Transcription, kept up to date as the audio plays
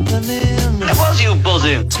happening? That was you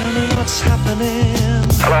buzzing. Tell me what's happening.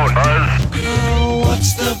 Hello, Buzz. Oh,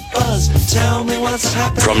 what's the buzz? Tell me what's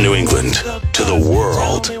happening. From New England to the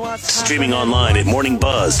world. Streaming online at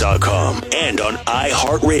morningbuzz.com and on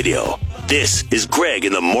iHeartRadio. This is Greg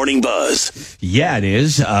in the Morning Buzz. Yeah, it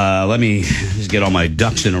is. Let me just get all my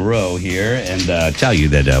ducks in a row here and tell you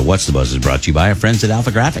that What's the Buzz is brought to you by our friends at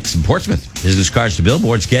Alpha Graphics in Portsmouth. Business cards to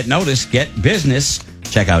billboards. Get noticed. Get business.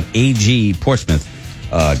 Check out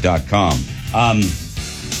agportsmouth.com.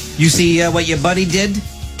 You see what your buddy did?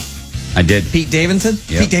 I did. Pete Davidson?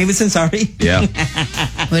 Yep. Pete Davidson, sorry. Yeah.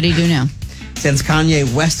 What do you do now? Sends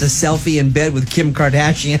Kanye West a selfie in bed with Kim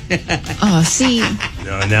Kardashian. Oh, see.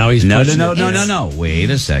 No, now he's No. pushing it. No.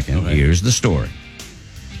 Wait a second. Okay. Here's the story.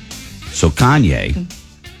 So Kanye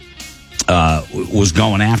was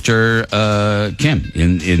going after Kim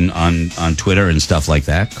on Twitter and stuff like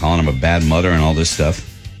that, calling him a bad mother and all this stuff.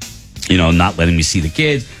 You know, not letting me see the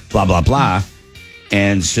kids, blah, blah, blah.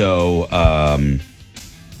 And so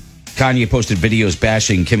Kanye posted videos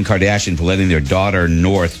bashing Kim Kardashian for letting their daughter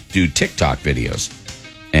North do TikTok videos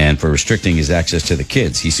and for restricting his access to the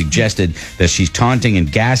kids. He suggested that she's taunting and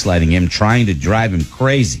gaslighting him, trying to drive him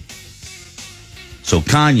crazy. So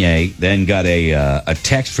Kanye then got a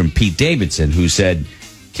text from Pete Davidson who said,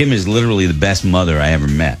 Kim is literally the best mother I ever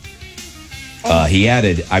met. He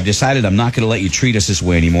added, I've decided I'm not going to let you treat us this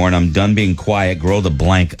way anymore, and I'm done being quiet. Grow the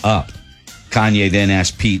blank up. Kanye then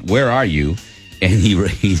asked Pete, where are you? And he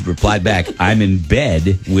replied back, I'm in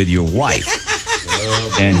bed with your wife.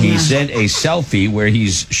 And he sent a selfie where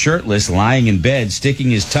he's shirtless, lying in bed, sticking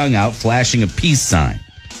his tongue out, flashing a peace sign.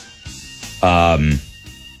 And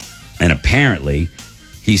apparently,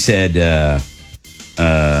 he said,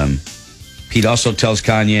 Pete also tells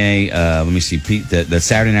Kanye, let me see, Pete, that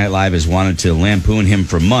Saturday Night Live has wanted to lampoon him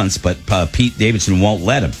for months, but Pete Davidson won't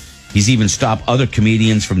let him. He's even stopped other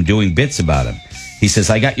comedians from doing bits about him. He says,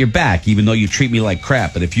 I got your back, even though you treat me like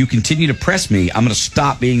crap. But if you continue to press me, I'm going to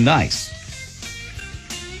stop being nice.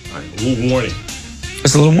 All right, a little warning.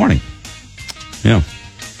 Just a little warning. Yeah.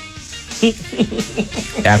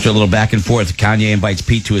 After a little back and forth, Kanye invites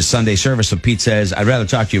Pete to his Sunday service. So Pete says, I'd rather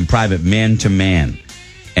talk to you in private, man to man.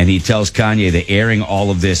 And he tells Kanye that airing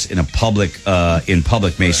all of this in public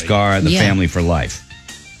may scar the family for life.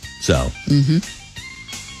 So,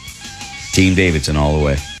 Team Davidson all the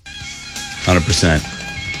way. 100%.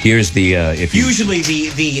 Here's the Usually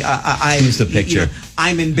here's the picture. You know,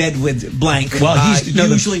 I'm in bed with blank. Well, he's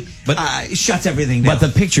usually shuts everything down. But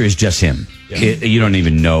the picture is just him. Yeah. You don't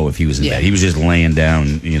even know if he was in bed. He was just laying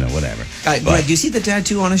down, whatever. Greg, do you see the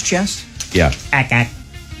tattoo on his chest? Yeah.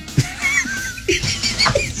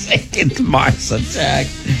 It's Mars Attack.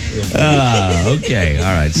 Okay, all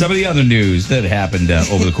right. Some of the other news that happened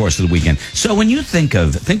over the course of the weekend. So when you think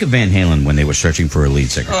of Van Halen when they were searching for a lead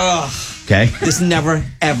singer. Okay? This never,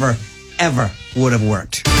 ever, ever would have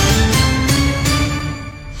worked.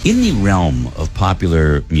 In the realm of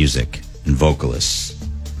popular music and vocalists,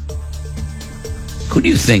 who do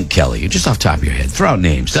you think, Kelly, just off the top of your head, throw out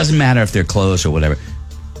names, doesn't matter if they're close or whatever,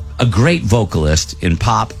 a great vocalist in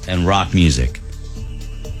pop and rock music?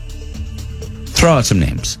 Throw out some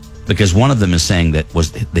names, because one of them is saying that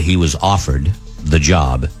he was offered the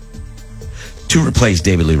job to replace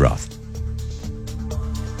David Lee Roth.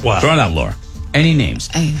 Wow. Throw it out, Laura. Any names?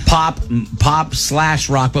 Pop /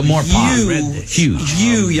 rock, but more pop. Huge.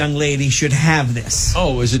 You, young lady, should have this.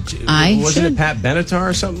 Oh, wasn't it Pat Benatar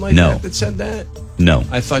or something like that said that? No.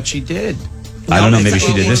 I thought she did. I don't know. Maybe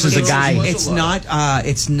she did. This is a guy. It's not.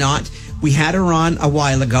 We had her on a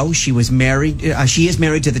while ago. She was married. She is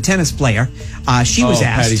married to the tennis player. She was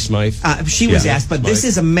asked. Patty Smythe. She was asked, but this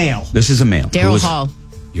is a male. This is a male. Daryl Hall.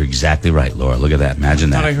 You're exactly right, Laura. Look at that. Imagine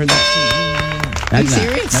that. I thought I heard that. Are you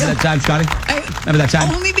serious? Remember that time, Scotty? Remember that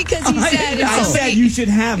time? Only because he said I said you should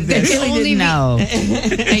have this. I really didn't know.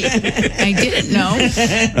 I didn't know.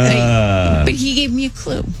 But he gave me a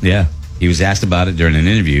clue. Yeah. He was asked about it during an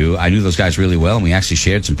interview. I knew those guys really well, and we actually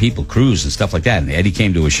shared some people, crews and stuff like that. And Eddie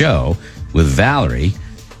came to a show with Valerie,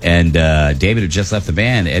 and David had just left the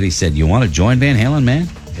band. Eddie said, you want to join Van Halen, man?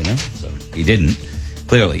 So he didn't.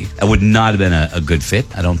 Clearly. It would not have been a good fit,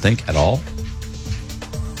 I don't think, at all.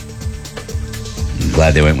 I'm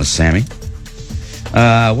glad they went with Sammy.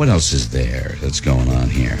 What else is there that's going on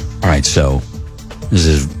here? All right, so this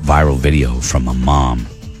is a viral video from a mom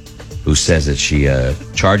who says that she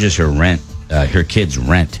charges her kids'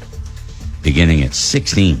 rent beginning at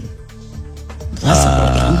 16.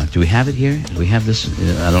 Do we have it here? Do we have this?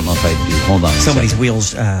 I don't know if I do. Hold on. Somebody's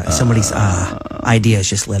wheels. ideas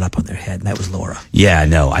just lit up on their head, and that was Laura. Yeah,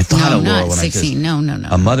 no, I thought No, of Laura not when 16. No.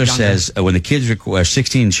 A mother says when the kids are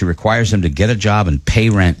 16, she requires them to get a job and pay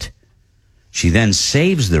rent. She then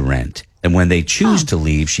saves the rent, and when they choose to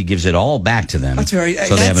leave, she gives it all back to them. That's very.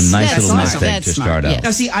 So they have a nice that's little nest smart. egg That's to smart, start yeah. out.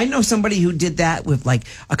 Now, see, I know somebody who did that with like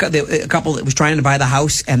a couple that was trying to buy the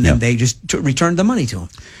house, and then Yep. they just returned the money to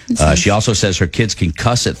them. She also says her kids can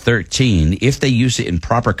cuss at 13 if they use it in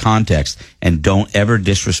proper context and don't ever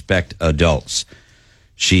disrespect adults.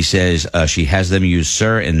 She says she has them use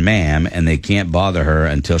sir and ma'am, and they can't bother her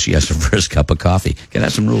until she has her first cup of coffee. Gotta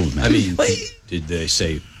have some rules, man. I mean, did they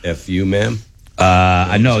say "F you, ma'am"?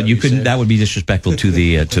 I know you you couldn't. said? That would be disrespectful to the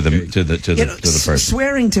You know, to the person.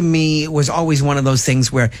 Swearing to me was always one of those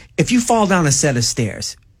things where if you fall down a set of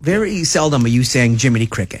stairs, very seldom are you saying Jiminy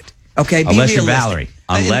Cricket. Okay, be Unless you're realistic. Valerie.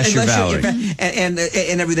 Unless you're Valerie.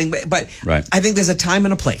 And everything, but Right. I think there's a time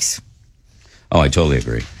and a place. Oh, I totally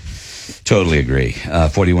agree. Totally agree.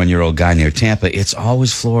 41-year-old guy near Tampa. It's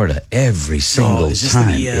always Florida. Every single is this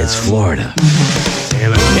time, the, it's Florida.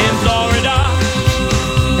 Damn it. In Florida,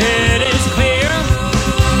 it is clear.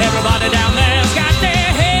 Everybody down there's got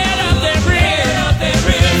their head up their rear.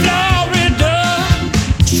 Florida,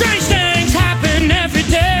 strange things happen every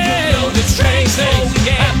day. Strange things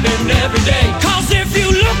happen every day. 'Cause if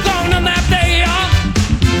you look on the map, they are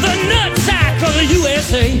the nutsack of the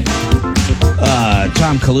USA.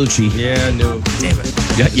 Tom Colucci. Yeah, I knew. Damn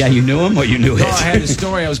it. Yeah, you knew him or you knew No, it? I had a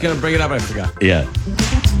story. I was going to bring it up. I forgot. Yeah.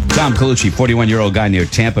 Tom Colucci, 41-year-old guy near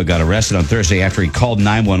Tampa, got arrested on Thursday after he called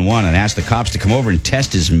 911 and asked the cops to come over and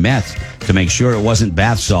test his meth to make sure it wasn't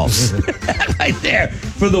bath salts. Right there.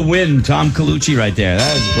 For the win, Tom Colucci right there.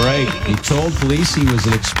 That is great. He told police he was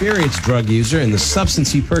an experienced drug user and the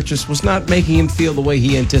substance he purchased was not making him feel the way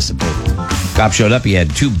he anticipated. Cop showed up. He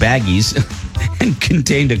had 2 baggies and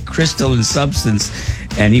contained a crystalline substance,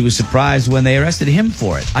 and he was surprised when they arrested him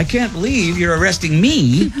for it. I can't believe you're arresting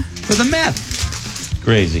me for the meth.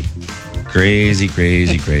 Crazy.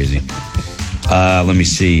 Let me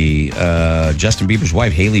see. Justin Bieber's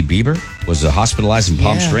wife, Hailey Bieber, was hospitalized in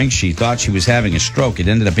Palm Yeah. Springs. She thought she was having a stroke. It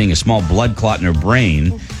ended up being a small blood clot in her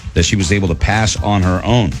brain that she was able to pass on her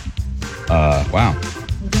own. Wow.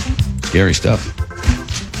 Scary stuff.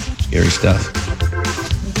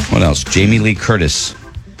 What else? Jamie Lee Curtis,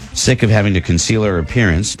 sick of having to conceal her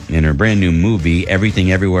appearance in her brand new movie,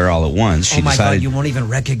 Everything Everywhere All at Once. She Oh my God, decided you won't even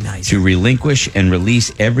recognize to it. relinquish and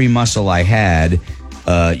release every muscle I had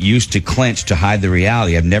used to clench to hide the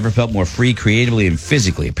reality. I've never felt more free creatively and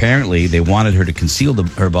physically. Apparently, they wanted her to conceal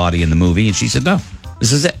her body in the movie, and she said, no,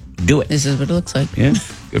 this is it. Do it. This is what it looks like. Yeah,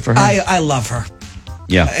 good for her. I love her.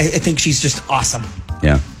 Yeah. I think she's just awesome.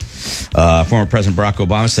 Yeah. Former President Barack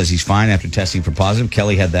Obama says he's fine after testing for positive.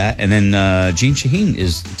 Kelly had that. And then Gene Shaheen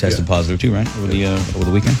is tested positive too, right? Over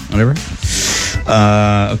the weekend, whatever.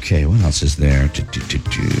 Okay, what else is there? Want to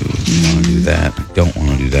do that? Don't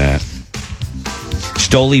want to do that.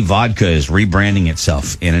 Stoli Vodka is rebranding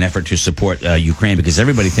itself in an effort to support Ukraine because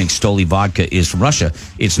everybody thinks Stoli Vodka is from Russia.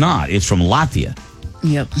 It's not. It's from Latvia.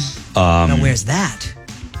 Yep. Now, where's that?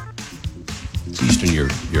 It's Eastern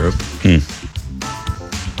Europe.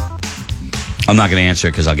 I'm not going to answer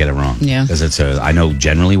it because I'll get it wrong. Yeah. Because I know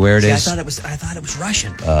generally where it See, is. I thought it was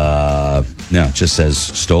Russian. No, it just says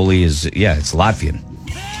Stoli is, it's Latvian.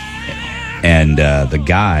 And the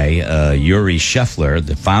guy, Yuri Scheffler,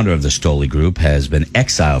 the founder of the Stoli Group, has been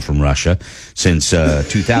exiled from Russia since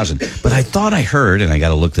 2000. But I thought I heard, and I got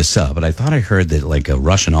to look this up, but I thought I heard that like a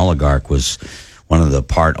Russian oligarch was one of the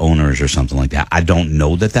part owners or something like that. I don't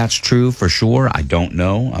know that that's true for sure. I don't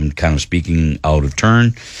know. I'm kind of speaking out of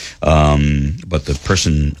turn. But the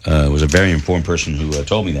person was a very informed person who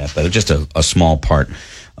told me that. But just a small part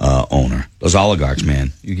owner. Those oligarchs,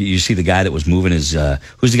 man. You see the guy that was moving his...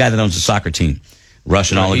 who's the guy that owns the soccer team?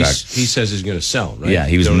 Russian oligarch. He says he's going to sell, right? Yeah,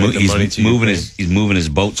 Donate the money to Ukraine. he's moving his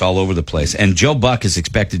boats all over the place. And Joe Buck is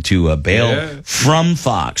expected to bail from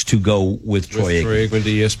Fox to go with Troy Aikman. Troy Aikman to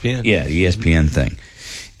ESPN. Yeah, the ESPN thing.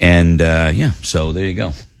 And so there you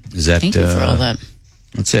go. Is that Thank you for all that.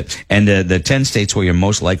 That's it. And the 10 states where you're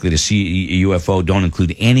most likely to see a UFO don't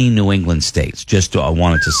include any New England states. Just I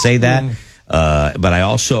wanted to say that. But I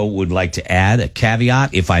also would like to add a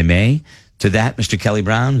caveat, if I may, to that, Mr. Kelly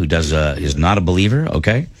Brown, who is not a believer,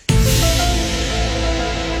 okay?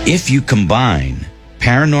 If you combine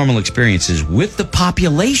paranormal experiences with the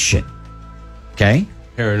population, okay?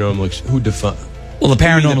 Paranormal. Who define? Well, the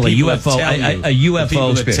paranormal, The a people UFO, that tell you. a UFO The people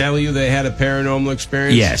that experience. tell you they had a paranormal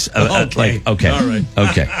experience? Yes. Okay. Okay. All right.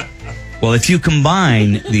 Okay. Well, if you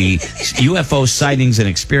combine the UFO sightings and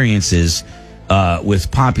experiences with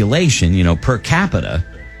population, per capita,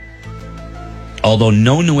 although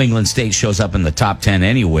no New England state shows up in the top 10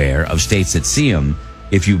 anywhere of states that see them,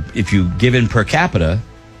 if you give in per capita,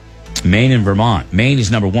 Maine and Vermont. Maine is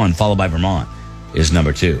number 1, followed by Vermont is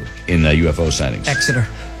number 2 in the UFO sightings. Exeter.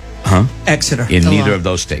 Huh? Exeter. In neither of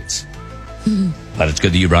those states. But it's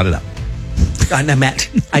good that you brought it up.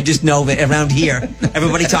 I just know that around here,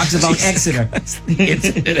 everybody talks about Exeter.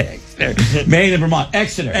 Exeter. Maine and Vermont.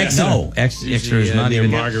 Exeter. No, Exeter is not near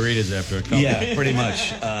even margaritas after a couple. Yeah, pretty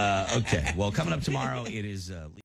much. Okay. Well, coming up tomorrow, it is...